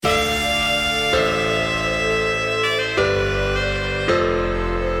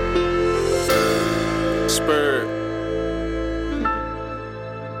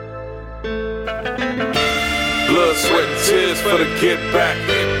for the get back.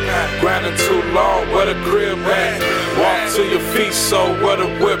 Grinding too long, where the crib at? Walk to your feet, so where the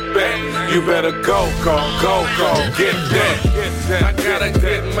whip at? You better go, get that. I gotta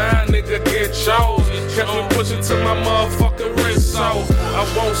get mine, nigga, get yours. Catch me pushing to my motherfucking wrist, so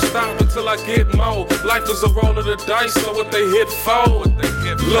I won't stop until I get more. Life is a roll of the dice, so what they hit for?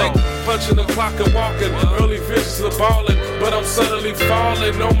 Look, punching the clock and walking, early visions of ballin', but I'm suddenly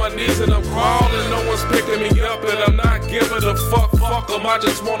falling on my knees and I'm crawling. No one's picking me up and I'm not giving a fuck. Fuck 'em, I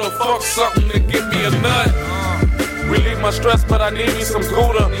just wanna fuck something and give me a nut. Relieve my stress, but I need me some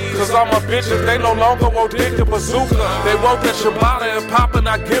Gouda. Cause all my bitches, they no longer want dick and bazooka. They want that Shabata and poppin',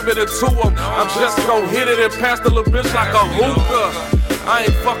 I give it to them. I'm just gon' hit it and pass the little bitch like a hookah. I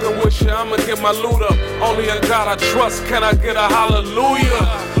ain't fucking with you, I'ma get my loot up. Only in God I trust, can I get a hallelujah?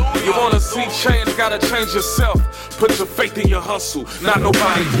 You wanna see change, gotta change yourself. Put your faith in your hustle, not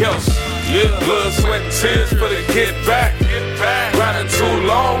nobody else. Yeah, blood, sweat, and tears for the get back. Riding too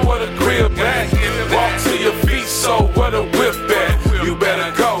long, where the crib at? Walk to your feet, so where the whip at? You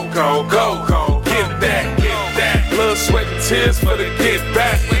better go, get that. Blood, sweat, and tears for the get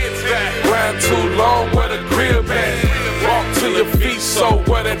back. Grind too long, where the crib at? Walk to your feet, so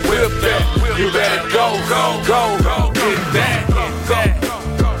where that whip at? You better